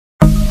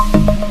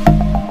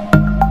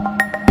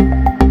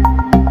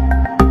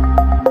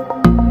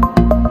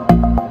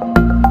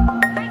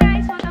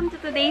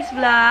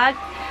vlog.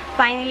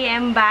 Finally,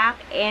 I'm back,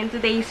 and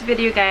today's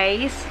video,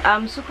 guys,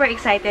 I'm super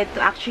excited to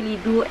actually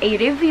do a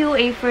review,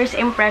 a first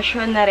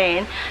impression na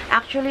rin.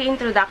 Actually,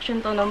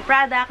 introduction to ng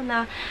product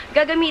na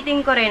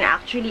gagamitin ko rin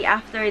actually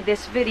after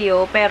this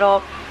video,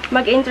 pero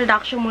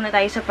mag-introduction muna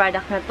tayo sa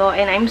product na to,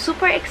 and I'm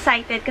super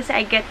excited kasi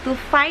I get to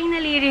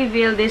finally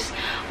reveal this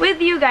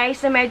with you guys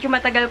na medyo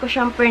matagal ko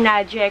siyang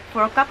project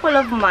for a couple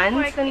of months.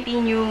 Before I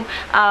continue,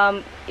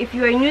 if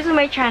you are new to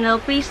my channel,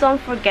 please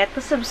don't forget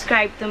to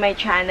subscribe to my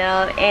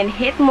channel and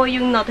hit mo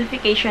yung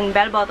notification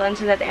bell button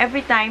so that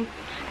every time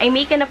I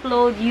make an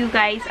upload, you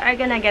guys are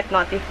gonna get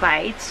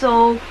notified.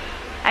 So,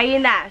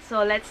 ayun na.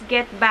 So, let's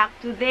get back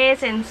to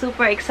this, and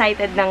super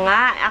excited na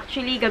nga.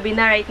 Actually, gabi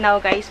na right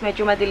now, guys.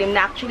 Medyo madilim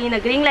na. Actually,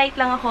 nag-ring light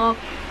lang ako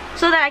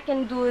so that I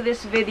can do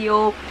this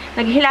video.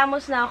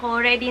 Naghilamos na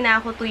ako. Ready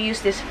na ako to use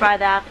this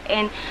product.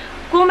 And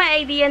kung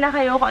may idea na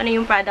kayo kung ano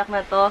yung product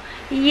na to,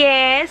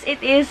 yes, it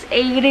is a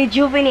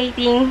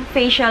rejuvenating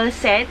facial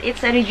set.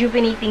 It's a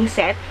rejuvenating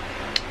set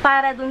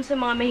para dun sa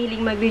mga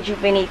mahiling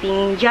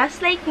mag-rejuvenating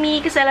just like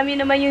me, kasi alam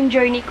niyo naman yung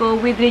journey ko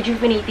with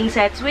rejuvenating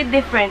sets with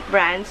different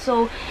brands.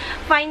 So,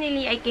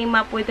 finally, I came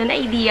up with an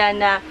idea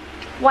na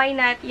why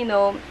not, you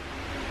know,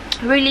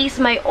 release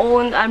my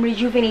own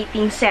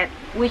rejuvenating set,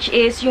 which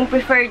is yung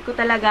preferred ko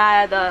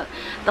talaga,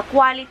 the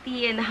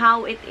quality and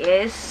how it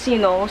is, you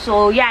know.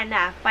 So, yan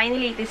na.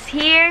 Finally, it is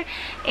here,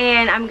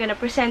 and I'm gonna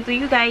present to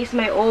you guys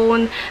my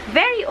own,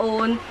 very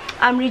own,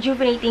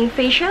 rejuvenating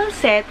facial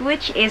set,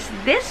 which is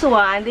this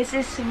one. This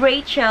is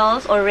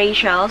Rachel's, or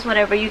Rachel's,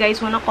 whatever you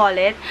guys wanna call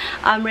it.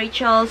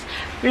 Rachel's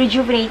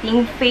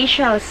rejuvenating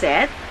facial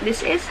set.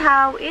 This is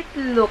how it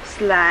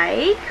looks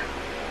like.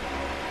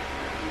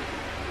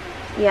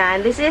 Yeah,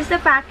 and this is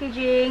the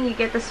packaging. You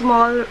get a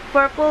small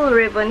purple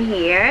ribbon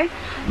here.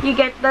 You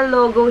get the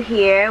logo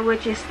here,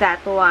 which is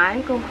that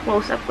one. Kung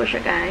close up ko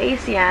siya,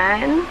 guys.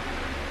 Yan.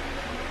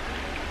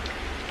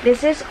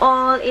 This is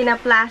all in a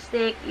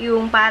plastic,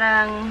 yung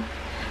parang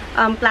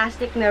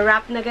plastic na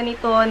wrap na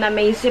ganito, na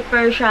may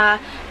zipper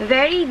siya.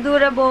 Very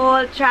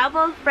durable,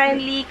 travel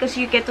friendly, kasi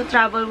you get to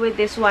travel with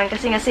this one.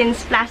 Kasi nga,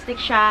 since plastic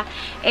siya.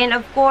 And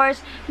of course,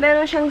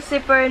 meron siyang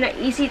zipper na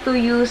easy to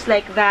use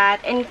like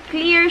that. And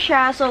clear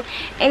siya. So,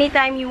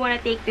 anytime you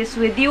wanna take this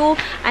with you,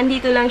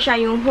 andito lang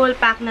siya yung whole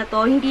pack na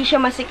to. Hindi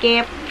siya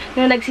masikip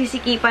na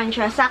nagsisikipan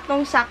siya.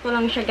 Saktong-sakto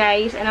lang siya,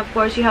 guys. And of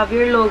course, you have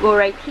your logo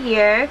right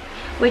here,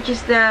 which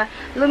is the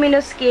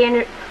Luminous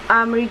Skin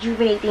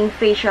rejuvenating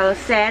facial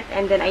set.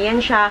 And then ayan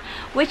siya,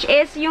 which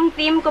is yung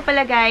theme ko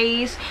pala,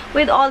 guys,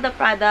 with all the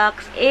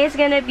products is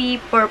gonna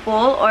be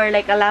purple or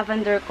like a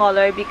lavender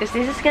color, because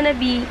this is gonna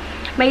be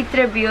my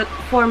tribute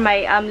for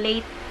my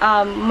late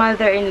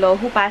mother-in-law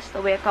who passed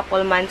away a couple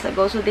months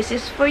ago. So this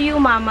is for you,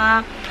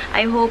 Mama.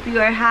 I hope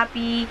you are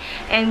happy,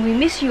 and we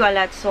miss you a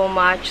lot so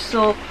much.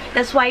 So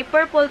that's why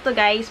purple to,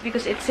 guys,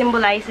 because it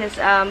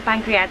symbolizes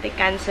pancreatic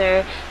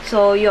cancer.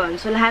 So yun.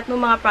 So lahat ng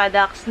mga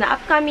products na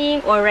upcoming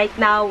or right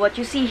now, what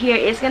you see here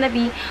is gonna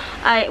be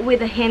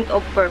with a hint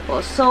of purple.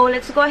 So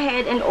let's go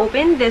ahead and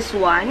open this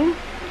one.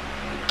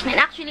 And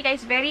actually,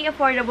 guys, very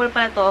affordable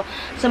pala to.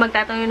 So,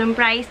 magtatanong ng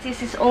price. This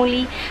is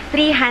only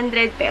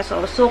 300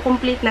 pesos. So,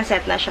 complete na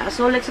set na siya.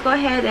 So, let's go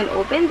ahead and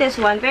open this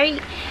one.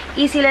 Very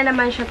easy lang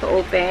naman siya to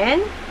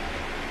open.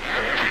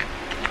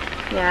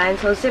 Yan.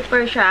 So,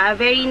 zipper siya.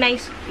 Very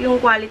nice yung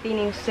quality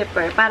ng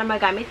zipper para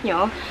magamit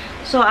nyo.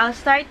 So, I'll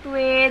start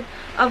with,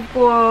 of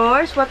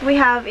course, what we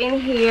have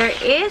in here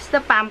is the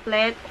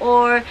pamphlet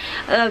or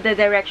the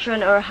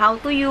direction or how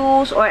to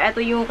use, or ito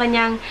yung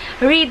kanyang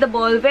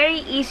readable.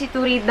 Very easy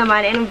to read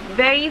naman and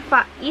very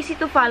easy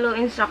to follow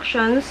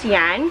instructions.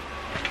 Yan.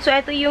 So,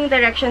 ito yung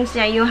directions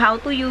niya, yung how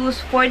to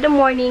use for the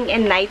morning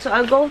and night. So,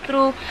 I'll go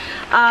through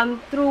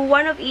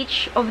one of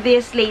each of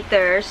this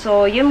later.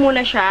 So, yun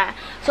muna siya.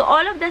 So,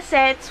 all of the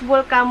sets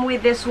will come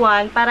with this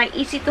one para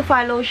easy to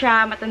follow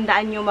siya,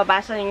 matandaan nyo,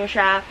 mabasa nyo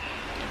siya.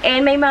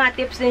 And may mga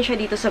tips din siya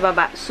dito sa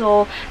baba.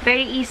 So,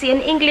 very easy.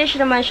 In English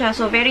naman siya.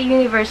 So, very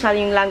universal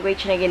yung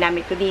language na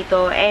ginamit ko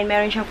dito. And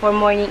meron siya for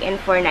morning and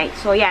for night.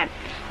 So, yan.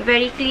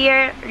 Very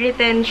clear,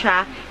 written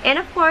siya. And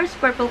of course,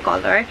 purple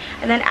color.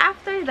 And then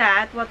after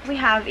that, what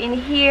we have in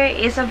here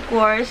is, of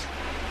course,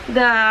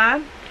 the...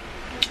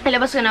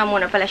 Ilabas ko na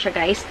muna pala siya,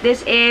 guys.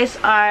 This is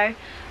our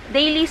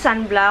daily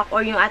sunblock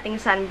or yung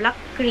ating sunblock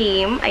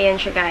cream. Ayan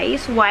siya,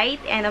 guys. White.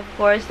 And of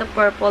course, the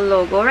purple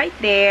logo right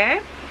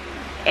there.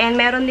 And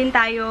meron din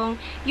tayong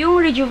yung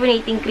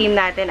rejuvenating cream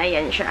natin.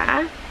 Ayan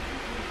siya.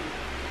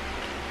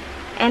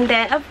 And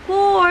then, of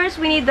course,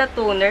 we need the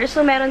toner.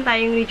 So, meron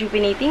tayong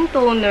rejuvenating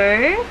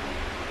toner.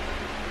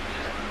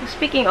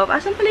 Speaking of,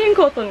 asan pala yung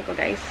cotton ko,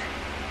 guys?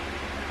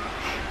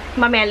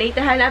 Mamaya,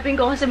 later hanapin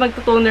ko kasi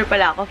magto-toner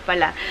pala ako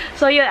pala.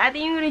 So, yun.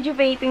 Atin yung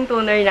rejuvenating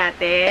toner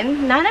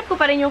natin. Nahanap ko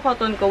pa rin yung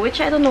cotton ko,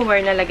 which I don't know where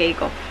nalagay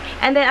ko.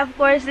 And then, of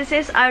course, this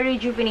is our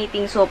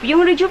rejuvenating soap.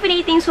 Yung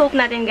rejuvenating soap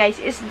natin,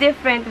 guys, is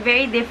different,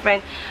 very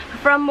different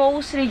from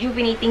most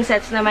rejuvenating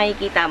sets na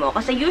makikita mo.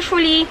 Kasi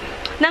usually,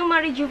 ng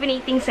mga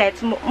rejuvenating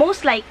sets,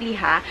 most likely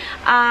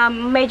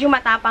medyo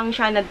matapang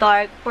siya na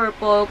dark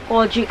purple,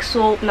 kojic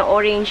soap na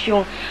orange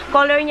yung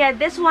color niya.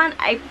 This one,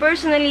 I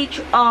personally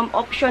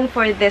option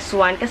for this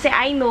one. Kasi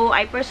I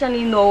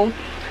personally know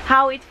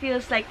how it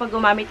feels like pag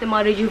gumamit ng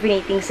mga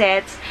rejuvenating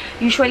sets.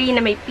 Usually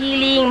na may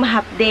peeling,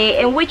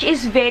 mahapde, and which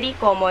is very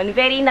common,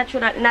 very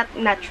natural,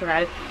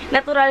 natural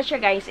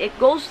siya, guys. It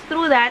goes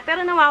through that,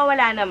 pero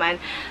nawawala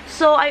naman.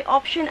 So, I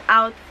option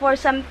out for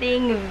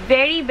something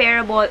very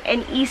bearable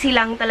and easy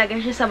lang talaga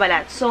siya sa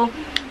balat. So,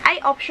 I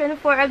option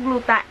for a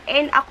gluta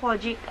and a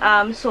kojic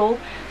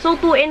soap. So,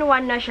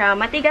 2-in-1 na siya.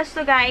 Matigas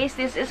to, guys.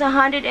 This is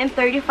 135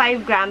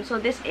 grams.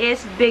 So, this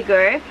is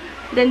bigger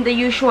than the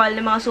usual na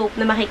mga soap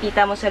na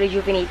makikita mo sa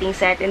rejuvenating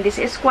set. And this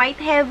is quite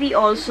heavy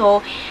also.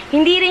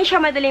 Hindi rin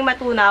siya madaling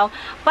matunaw.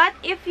 But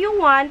if you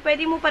want,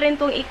 pwede mo pa rin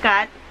itong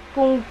i-cut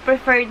kung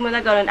preferred mo na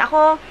gano'n.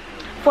 Ako,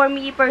 for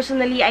me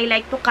personally, I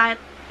like to cut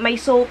my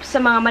soap sa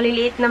mga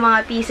maliliit na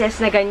mga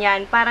pieces na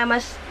ganyan para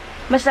mas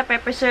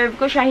na-preserve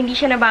ko siya, hindi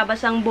siya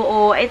nababasang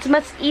buo. It's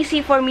much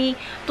easy for me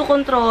to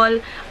control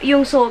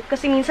yung soap.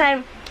 Kasi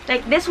minsan,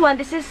 like this one,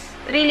 this is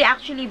really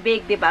actually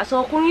big, diba?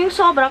 So, kung yung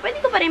sobra,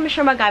 pwede ko pa rin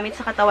siya magamit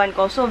sa katawan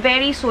ko. So,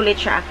 very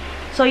sulit siya.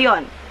 So,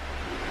 yon.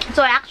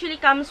 So, it actually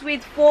comes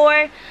with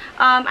 4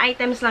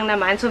 items lang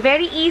naman. So,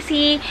 very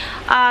easy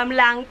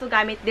lang to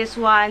gamit this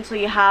one. So,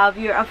 you have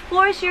your, of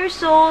course, your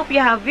soap,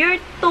 you have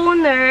your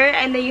toner,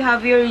 and then you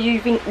have your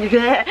rejuvenating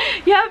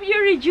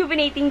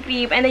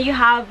cream, and then you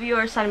have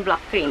your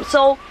sunblock cream.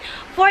 So,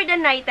 for the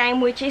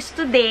nighttime, which is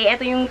today,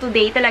 ito yung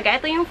today talaga,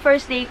 ito yung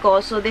first day ko.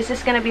 So, this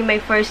is gonna be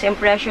my first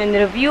impression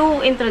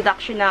review,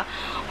 introduction na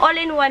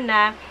all-in-one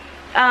na.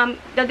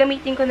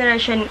 Gagamitin ko na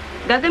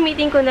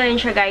rin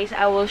siya, guys.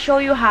 I will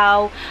show you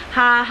how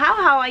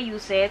I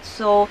use it.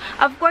 So,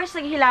 of course,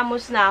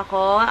 naghilamos na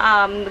ako.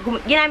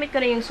 Ginamit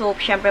ko na yung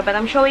soap, syempre, but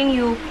I'm showing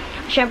you,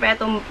 syempre,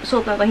 itong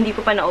soap na to, hindi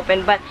ko pa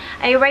na-open, but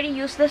I already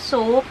used the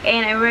soap,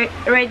 and I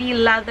already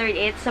lathered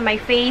it sa my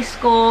face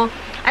ko.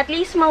 At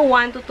least mga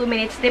 1 to 2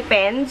 minutes,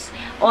 depends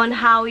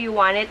on how you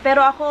want it. Pero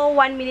ako,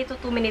 1 minute to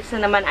 2 minutes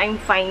na naman, I'm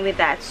fine with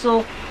that.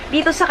 So,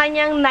 dito sa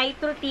kanyang night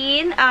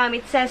routine,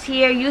 it says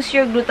here, use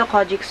your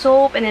glucokojic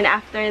soap, and then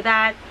after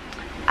that,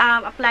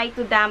 apply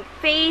to damp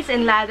face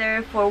and lather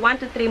for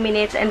 1 to 3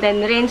 minutes, and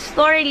then rinse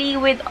thoroughly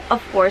with,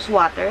 of course,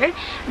 water.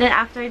 Then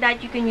after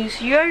that, you can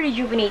use your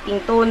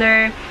rejuvenating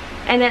toner,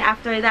 and then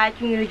after that,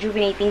 yung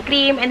rejuvenating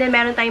cream, and then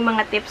meron tayong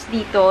mga tips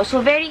dito.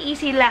 So, very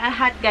easy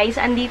lahat, guys.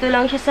 Andito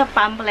lang siya sa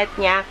pamphlet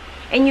niya,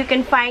 and you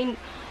can find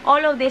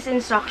all of these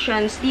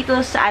instructions dito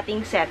sa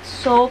ating set.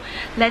 So,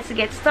 let's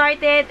get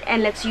started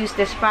and let's use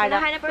this product. So,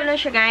 nahanap ko na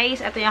siya,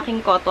 guys. Ito yung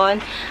aking cotton.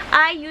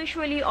 I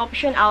usually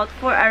option out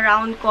for a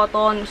round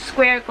cotton,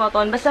 square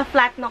cotton. Basta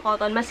flat na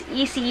cotton. Mas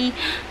easy,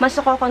 mas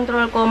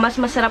nakokontrol ko,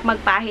 mas masarap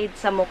magpahid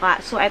sa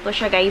mukha. So, ito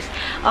siya, guys.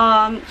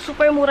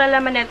 Super mura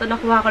naman ito.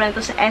 Nakuha ko lang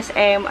ito sa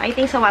SM. I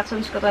think sa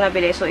Watson's ko ito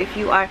nabili. So, if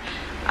you are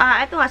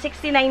ito nga,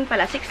 69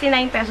 pala.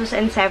 69 pesos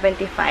and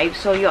 75.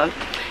 So, yun.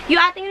 Yung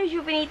ating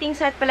rejuvenating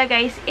set pala,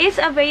 guys, is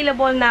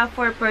available na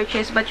for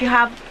purchase. But you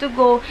have to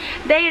go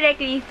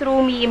directly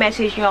through me.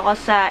 I-message nyo ako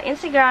sa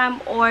Instagram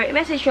or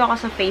i-message nyo ako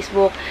sa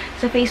Facebook.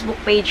 Sa Facebook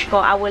page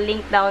ko. I will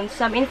link down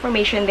some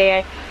information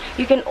there.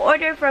 You can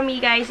order from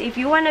me, guys. If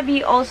you wanna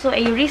be also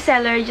a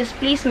reseller, just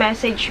please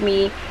message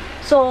me.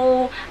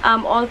 So,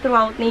 all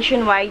throughout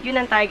nationwide, yun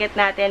ang target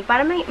natin.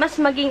 Para mas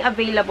maging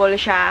available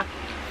siya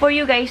for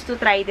you guys to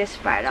try this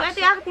product. So,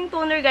 ito yung ating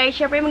toner, guys.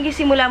 Syempre,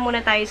 magsisimula muna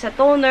tayo sa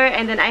toner.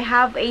 And then, I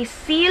have a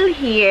seal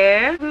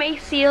here.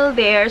 May seal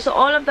there. So,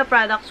 all of the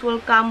products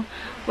will come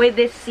with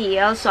this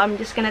seal. So,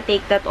 I'm just gonna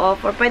take that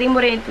off. Or, pwede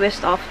mo rin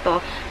twist off to.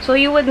 So,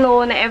 you would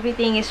know na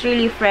everything is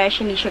really fresh.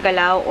 Hindi siya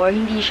galaw. Or,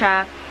 hindi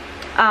siya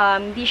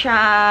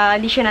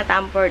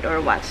na-tampered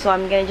or what. So,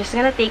 I'm just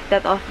gonna take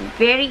that off.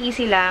 Very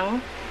easy lang.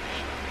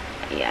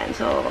 Ayan.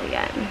 So,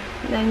 ayan.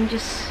 Then,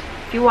 just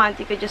if you want,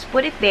 you could just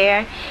put it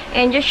there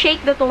and just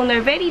shake the toner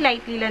very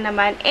lightly lang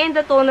naman. And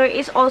the toner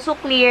is also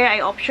clear.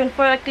 I option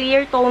for a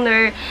clear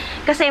toner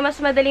kasi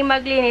mas madaling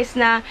maglinis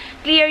na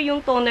clear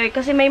yung toner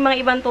kasi may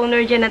mga ibang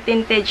toner dyan na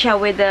tinted siya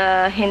with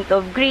a hint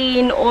of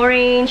green,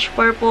 orange,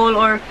 purple,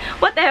 or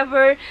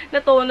whatever na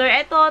toner.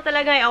 Ito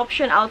talaga I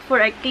option out for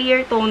a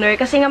clear toner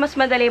kasi nga mas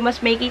madali,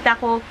 mas may kita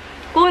ko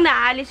kung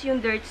naalis yung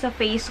dirt sa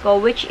face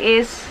ko, which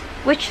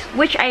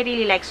I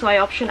really like. So I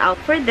option out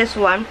for this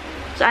one.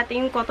 So, ito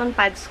yung cotton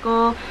pads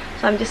ko.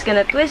 So, I'm just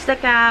gonna twist the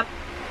cap.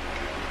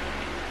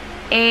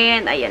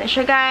 And, ayan na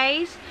siya,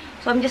 guys.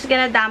 So, I'm just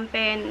gonna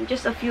dampen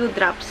just a few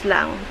drops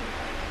lang.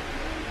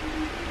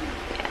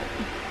 Ayan.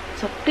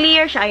 So,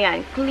 clear siya.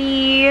 Ayan.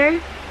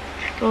 Clear.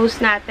 Close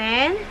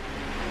natin.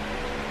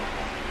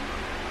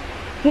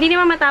 Hindi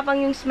naman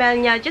matapang yung smell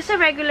niya. Just a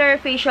regular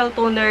facial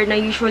toner na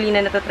usually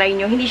na natatry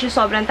nyo. Hindi siya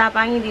sobrang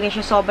tapang, hindi na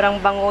siya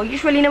sobrang bango.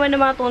 Usually naman ng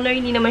mga toner,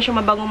 hindi naman siya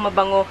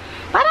mabango.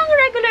 Parang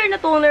regular na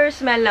toner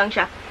smell lang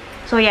siya.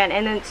 So, yan.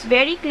 And it's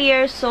very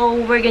clear. So,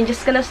 we're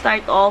just gonna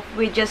start off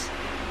with just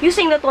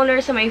using the toner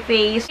sa my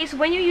face.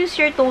 When you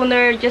use your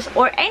toner,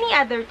 or any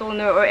other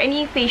toner, or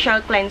any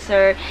facial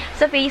cleanser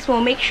sa face mo,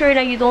 make sure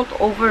na you don't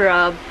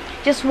over-rub.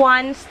 Just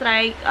one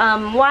strike,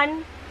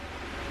 one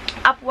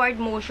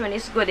upward motion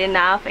is good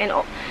enough, and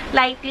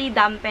lightly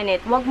dampen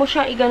it. Huwag mo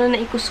siyang igano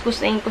na ikuskus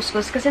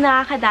kasi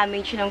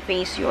nakaka-damage ng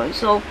face yun.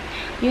 So,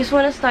 you just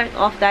wanna start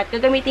off that.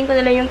 Gagamitin ko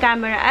na lang yung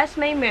camera as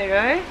my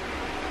mirror.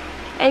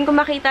 And kung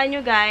makita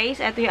nyo guys,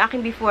 ito yung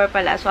aking before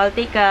pala. So, I'll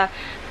take a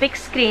pic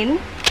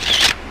screen.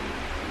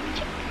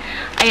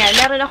 Ayan,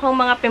 meron akong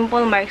mga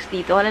pimple marks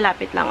dito.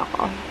 Lalapit lang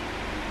ako.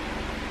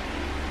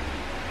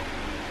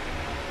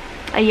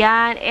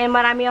 Ayan, and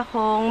marami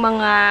akong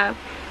mga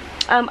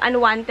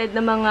unwanted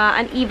na mga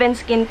uneven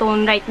skin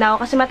tone right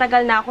now. Kasi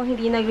matagal na akong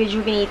hindi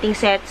nag-rejuvenating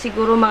set.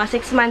 Siguro mga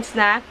 6 months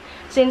na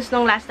since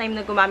nung last time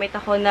na gumamit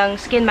ako ng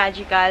Skin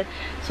Magical.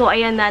 So,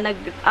 ayan na,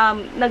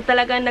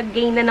 talagang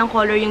nag-gain na ng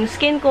color yung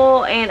skin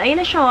ko. And ayan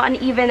na siya,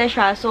 uneven na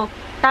siya. So,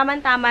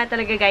 tama-tama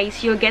talaga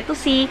guys. You'll get to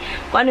see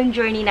kung anong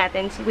journey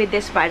natin with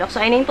this product.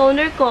 So, ayan yung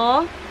toner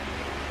ko.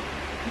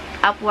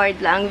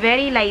 Upward lang.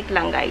 Very light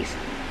lang guys.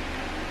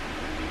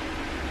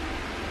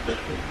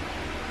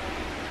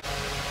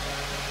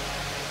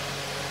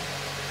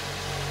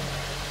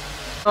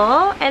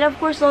 And of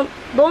course,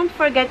 don't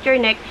forget your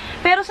neck.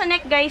 Pero sa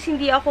neck, guys,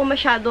 hindi ako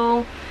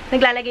masyadong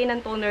naglalagay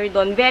ng toner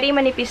doon. Very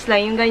manipis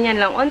lang, yung ganyan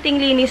lang. Onting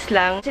linis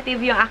lang. Sensitive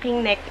yung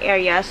aking neck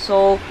area.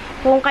 So,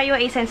 kung kayo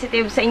ay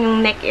sensitive sa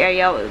inyong neck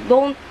area,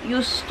 don't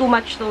use too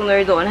much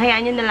toner doon.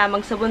 Hayaan nyo na lang,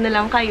 magsabon na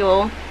lang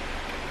kayo.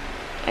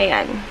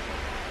 Ayan.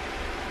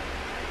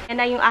 Yan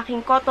na yung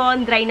aking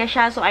cotton, dry na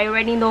siya. So, I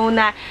already know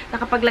na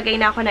nakapaglagay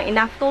na ako ng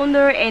enough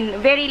toner and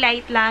very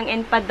light lang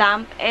and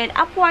pa-damp and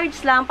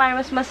upwards lang para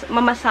mas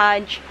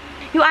mamassage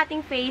yung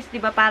ating face,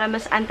 diba? Para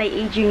mas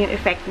anti-aging yung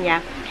effect niya.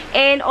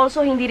 And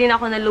also, hindi rin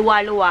ako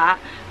naluwa-luwa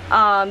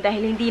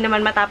dahil hindi naman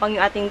matapang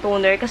yung ating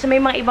toner. Kasi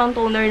may mga ibang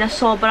toner na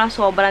sobrang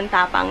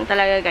tapang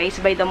talaga guys.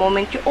 By the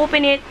moment you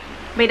open it,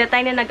 by the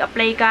time na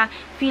nag-apply ka,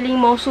 feeling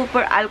mo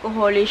super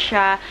alcoholic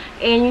siya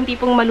and yung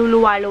tipong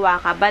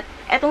maluluwa-luwa ka. But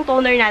etong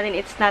toner natin,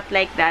 it's not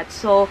like that.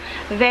 So,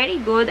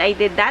 very good. I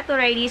did that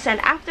already. And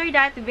after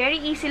that,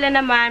 very easy lang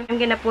naman. I'm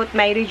gonna put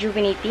my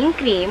rejuvenating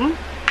cream,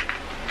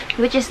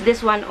 which is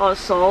this one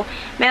also.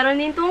 Meron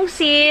din tong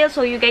seal.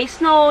 So, you guys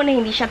know na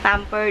hindi siya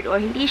tampered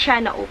or hindi siya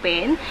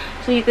na-open.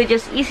 So, you could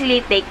just easily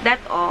take that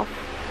off.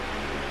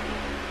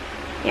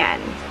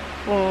 Yan.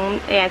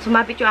 Ayan,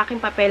 sumabit yung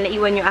aking papel,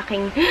 naiwan yung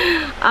aking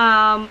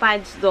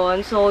pads doon.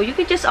 So, you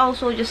could just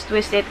also just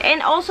twist it. And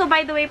also,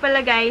 by the way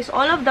pala guys,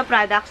 all of the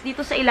products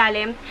dito sa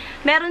ilalim,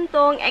 meron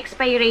tong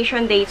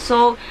expiration date.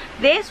 So,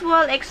 this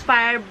will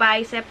expire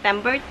by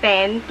September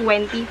 10,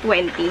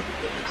 2020.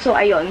 So,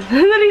 ayun.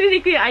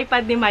 Narinig ko yung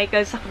iPad ni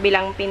Michael sa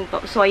kabilang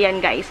pinto. So, ayan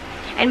guys.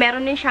 And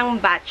meron din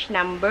siyang batch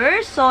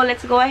number. So,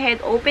 let's go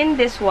ahead, open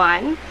this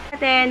one. And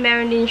then,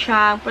 meron din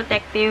siyang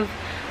protective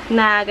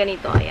na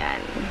ganito.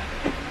 Ayan.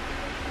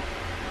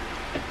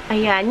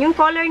 Ayan, yung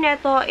color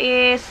nito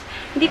is,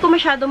 hindi ko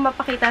masyadong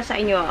mapakita sa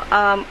inyo.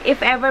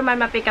 If ever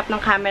man ma-pick up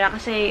ng camera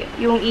kasi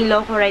yung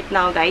ilaw ko right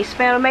now, guys.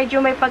 Pero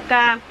medyo may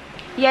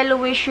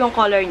pagka-yellowish yung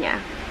color niya.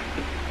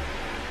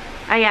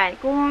 Ayan,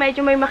 kung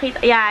medyo may makita,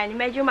 ayan,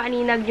 medyo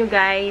maaninag nyo,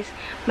 guys.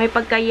 May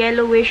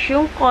pagka-yellowish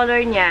yung color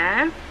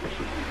niya.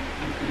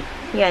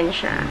 Yan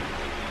siya.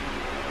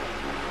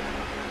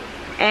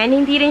 And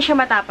hindi rin siya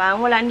matapang.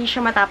 Hindi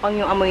siya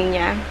matapang yung amoy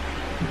niya.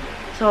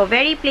 So,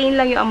 very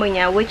plain lang yung amoy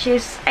niya, which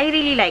is, I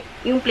really like.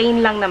 Yung plain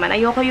lang naman.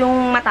 Ayoko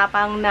yung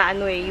matapang na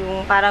ano eh,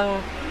 yung parang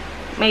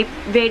may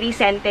very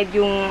scented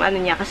yung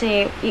ano niya.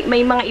 Kasi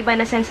may mga iba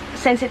na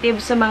sensitive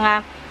sa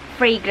mga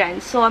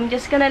fragrance. So, I'm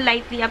just gonna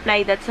lightly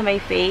apply that sa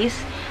my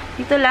face.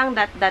 Dito lang,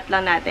 dot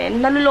lang natin.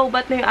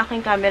 Nalulobat na yung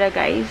aking camera,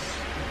 guys.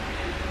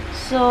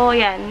 So,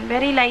 yan.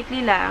 Very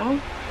lightly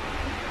lang.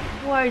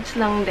 Words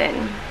lang din.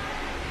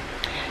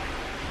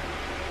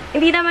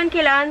 Hindi naman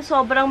kailangan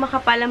sobrang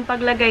makapal ang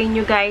paglagay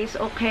nyo, guys,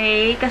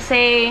 okay?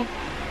 Kasi,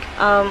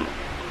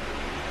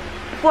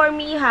 for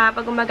me, ha,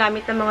 pag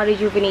gumagamit ng mga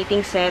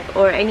rejuvenating set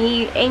or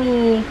any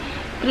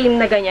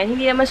cream na ganyan,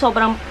 hindi naman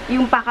sobrang,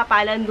 yung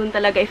pakapalan dun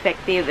talaga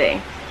effective, eh.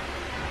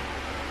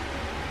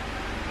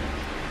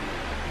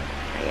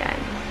 Ayan.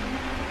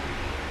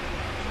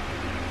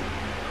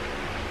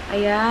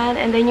 Ayan.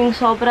 And then, yung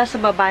sobra sa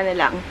baba na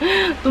lang.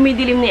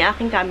 Tumidilim na yung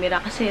aking camera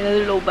kasi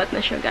nalulobat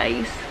na siya,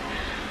 guys.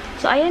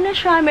 So, ayan na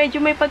siya. Medyo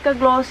may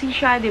pagka-glossy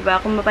siya, diba?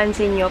 Kung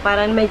mapansin nyo,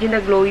 parang medyo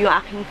nag-glow yung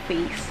aking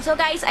face. So,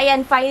 guys,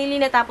 ayan, finally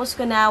natapos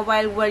ko na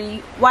while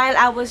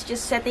I was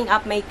just setting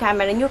up my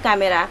camera, new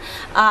camera.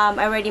 I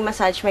already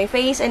massaged my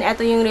face and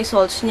eto yung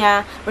results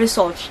niya.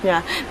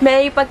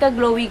 May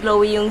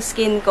pagka-glowy-glowy yung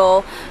skin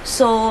ko.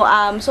 So,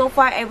 so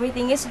far,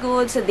 everything is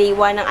good sa day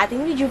 1 ng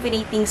ating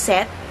rejuvenating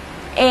set.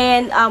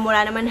 And,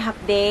 wala naman half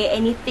day,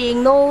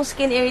 anything, no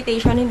skin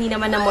irritation, hindi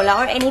naman namula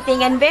or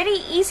anything. And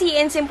very easy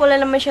and simple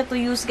na naman siya to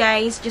use,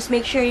 guys. Just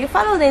make sure you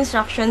follow the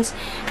instructions.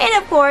 And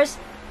of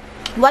course,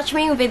 watch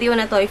mo yung video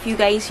na to if you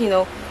guys, you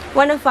know,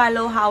 wanna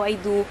follow how I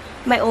do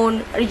my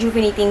own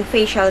rejuvenating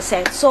facial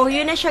set. So,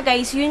 yun na siya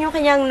guys. Yun yung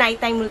kanyang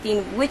nighttime routine,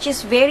 which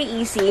is very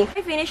easy.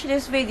 I finish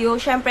this video,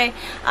 syempre,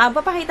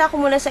 papakita ko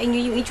muna sa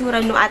inyo yung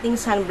itsura ng ating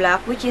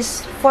sunblock, which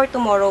is for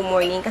tomorrow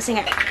morning. Kasi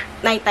nga,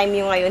 nighttime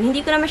yung ngayon.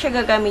 Hindi ko naman siya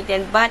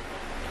gagamitin, but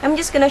I'm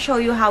just gonna show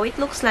you how it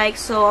looks like.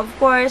 So, of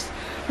course,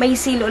 may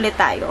seal ulit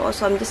tayo.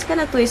 So, I'm just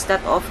gonna twist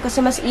that off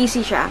kasi mas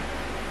easy siya.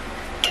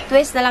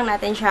 Twist na lang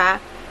natin siya.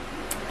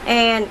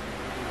 And,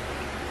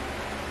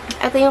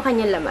 ito yung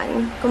kanyang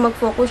laman. Kung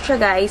mag-focus siya,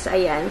 guys,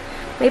 ayan.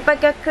 May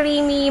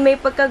pagka-creamy, may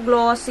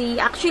pagka-glossy.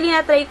 Actually,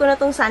 na-try ko na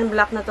tong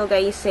sunblock na to,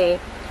 guys,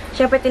 eh.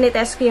 Siyempre,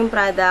 tinitest ko yung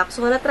product.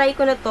 So, na-try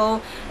ko na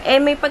to.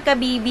 Eh, may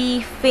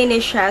pagka-BB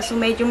finish siya. So,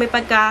 medyo may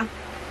pagka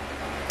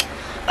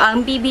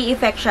BB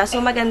effect siya. So,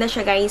 maganda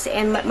siya, guys.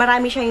 And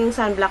marami siya yung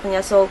sunblock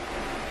niya. So,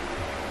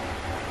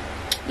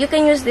 you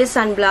can use this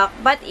sunblock.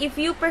 But, if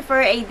you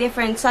prefer a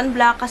different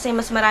sunblock, kasi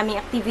mas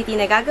maraming activity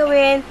na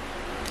gagawin,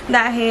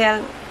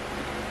 dahil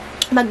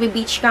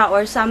magbe-beach ka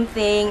or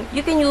something,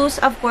 you can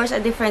use, of course, a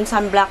different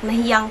sunblock.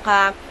 Nahiyang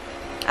ka,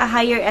 a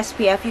higher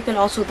SPF, you can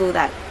also do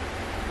that.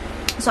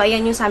 So,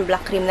 ayan yung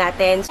sunblock cream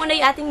natin. So, muna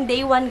yung ating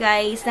day 1,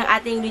 guys, ng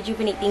ating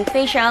rejuvenating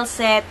facial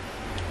set.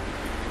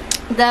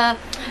 The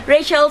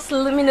Rachel's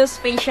Luminous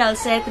facial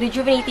set,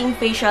 rejuvenating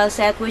facial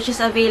set, which is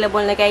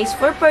available na, guys.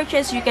 For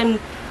purchase, you can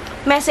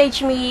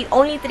message me,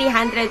 only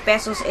 300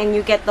 pesos, and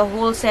you get the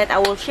whole set. I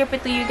will ship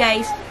it to you,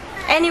 guys,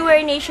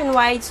 anywhere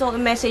nationwide. So,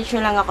 message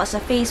nyo lang ako sa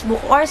Facebook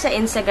or sa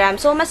Instagram.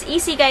 So, mas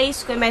easy,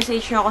 guys, kung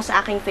message nyo ako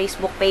sa aking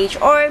Facebook page.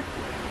 Or,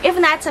 if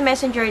not, sa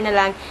Messenger na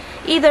lang.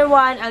 Either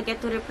one, I'll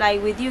get to reply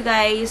with you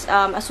guys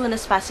as soon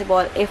as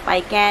possible if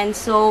I can.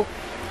 So,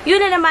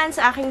 yun na naman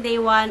sa aking day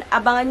 1.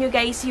 Abangan nyo,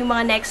 guys, yung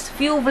mga next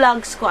few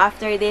vlogs ko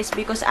after this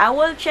because I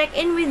will check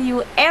in with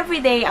you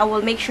every day. I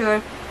will make sure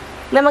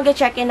na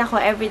mag-check-in ako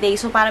everyday.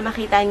 So, para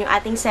makita nyo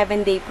ating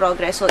 7-day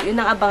progress. So, yun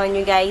ang abangan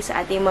nyo, guys,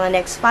 sa ating mga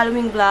next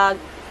following vlog.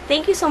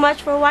 Thank you so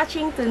much for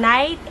watching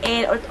tonight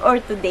and or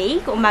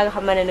today, kung umaga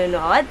ka man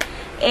nanonood.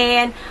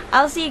 And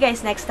I'll see you guys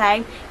next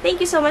time.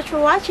 Thank you so much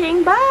for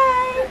watching.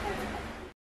 Bye!